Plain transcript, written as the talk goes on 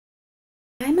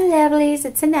Hi my lovelies,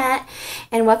 it's Annette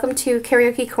and welcome to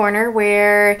Karaoke Corner,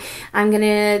 where I'm going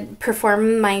to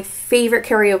perform my favorite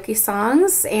karaoke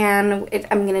songs, and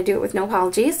I'm going to do it with no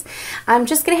apologies. I'm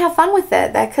just going to have fun with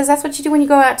it, because that's what you do when you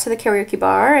go out to the karaoke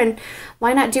bar, and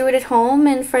why not do it at home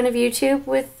in front of YouTube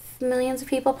with millions of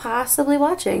people possibly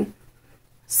watching.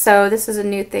 So this is a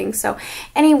new thing. So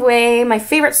anyway, my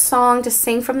favorite song to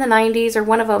sing from the 90s, or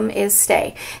one of them, is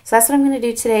Stay. So that's what I'm going to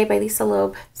do today by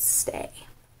Loeb, Stay.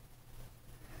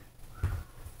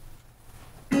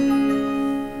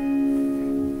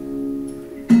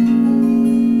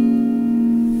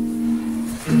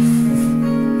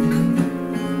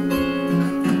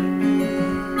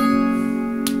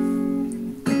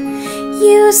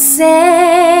 You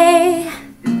say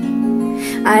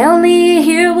I only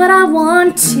hear what I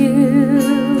want to,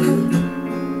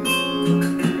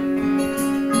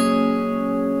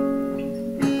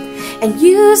 and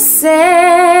you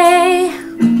say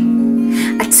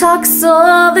I talk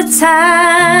all the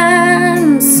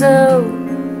time, so,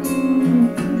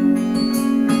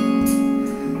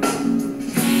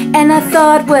 and I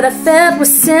thought what I felt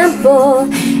was simple,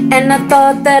 and I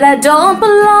thought that I don't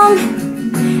belong.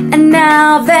 And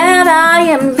now that I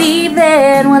am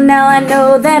leaving, well, now I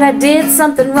know that I did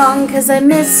something wrong, 'cause I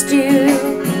missed you.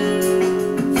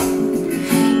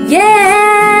 Yeah,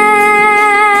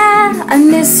 I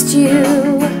missed you.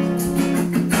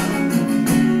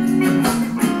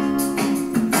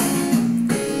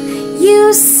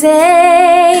 You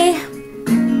say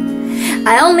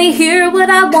I only hear what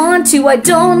I want to, I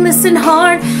don't listen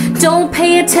hard, don't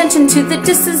pay attention to the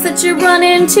distance that you're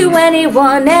running to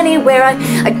anyone, anywhere.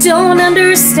 I don't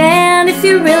understand if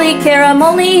you really care, I'm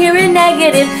only hearing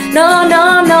negative. No,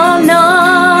 no, no,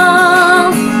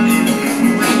 no.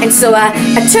 And so I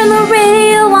turned the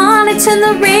radio on, I turned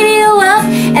the radio up,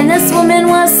 and this woman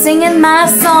was singing my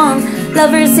song.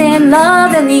 Lover's in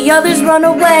love and the others run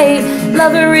away.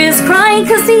 Lover is crying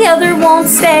 'cause the other won't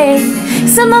stay.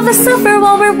 Some of us suffer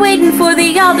while we're waiting for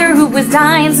the other who was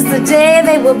dying since the day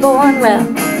they were born. Well,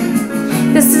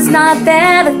 this is not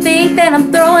that I think that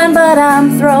I'm throwing, but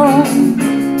I'm thrown.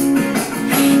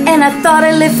 And I thought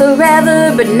I'd live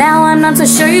forever, but now I'm not so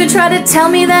sure. You try to tell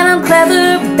me that I'm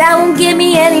clever, but that won't get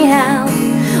me anyhow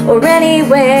or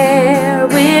anywhere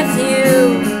with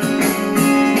you.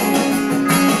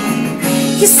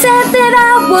 You said that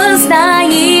I was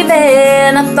naive,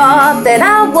 and I thought that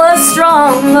I was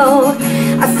strong. Oh,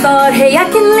 I thought, hey, I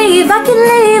can leave,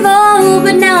 oh,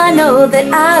 but now I know that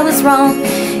I was wrong,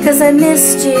 'cause I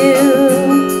missed you.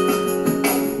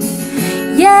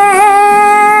 Yeah,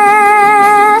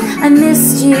 I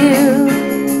missed you.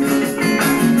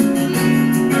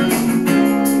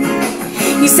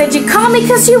 You said you called me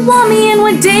 'cause you want me, and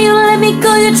one day you let me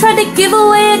go. You tried to give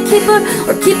away a keeper,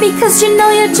 or keep me 'cause you know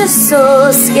you're just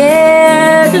so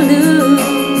scared to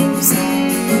lose.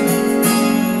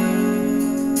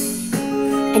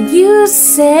 And you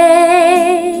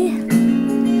say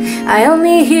I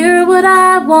only hear what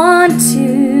I want to.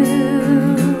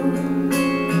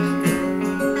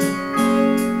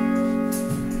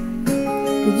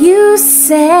 You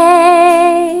say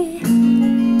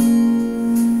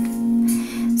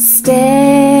stay.